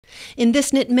In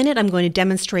this Knit Minute, I'm going to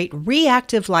demonstrate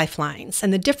reactive lifelines.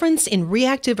 And the difference in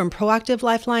reactive and proactive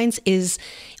lifelines is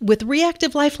with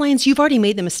reactive lifelines, you've already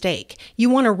made the mistake. You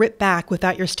want to rip back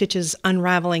without your stitches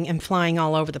unraveling and flying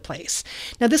all over the place.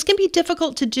 Now, this can be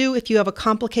difficult to do if you have a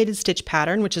complicated stitch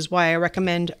pattern, which is why I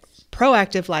recommend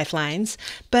proactive lifelines,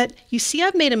 but you see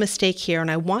I've made a mistake here and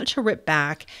I want to rip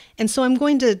back, and so I'm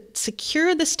going to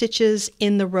secure the stitches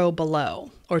in the row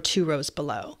below, or 2 rows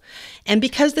below. And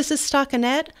because this is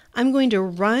stockinette, I'm going to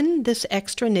run this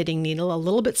extra knitting needle a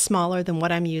little bit smaller than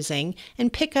what I'm using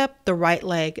and pick up the right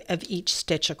leg of each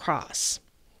stitch across.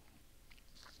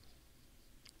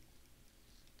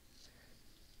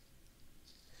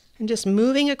 I'm just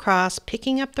moving across,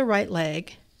 picking up the right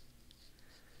leg.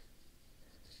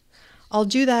 I'll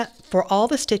do that for all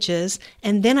the stitches,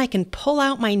 and then I can pull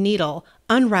out my needle,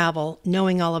 unravel,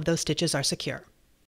 knowing all of those stitches are secure.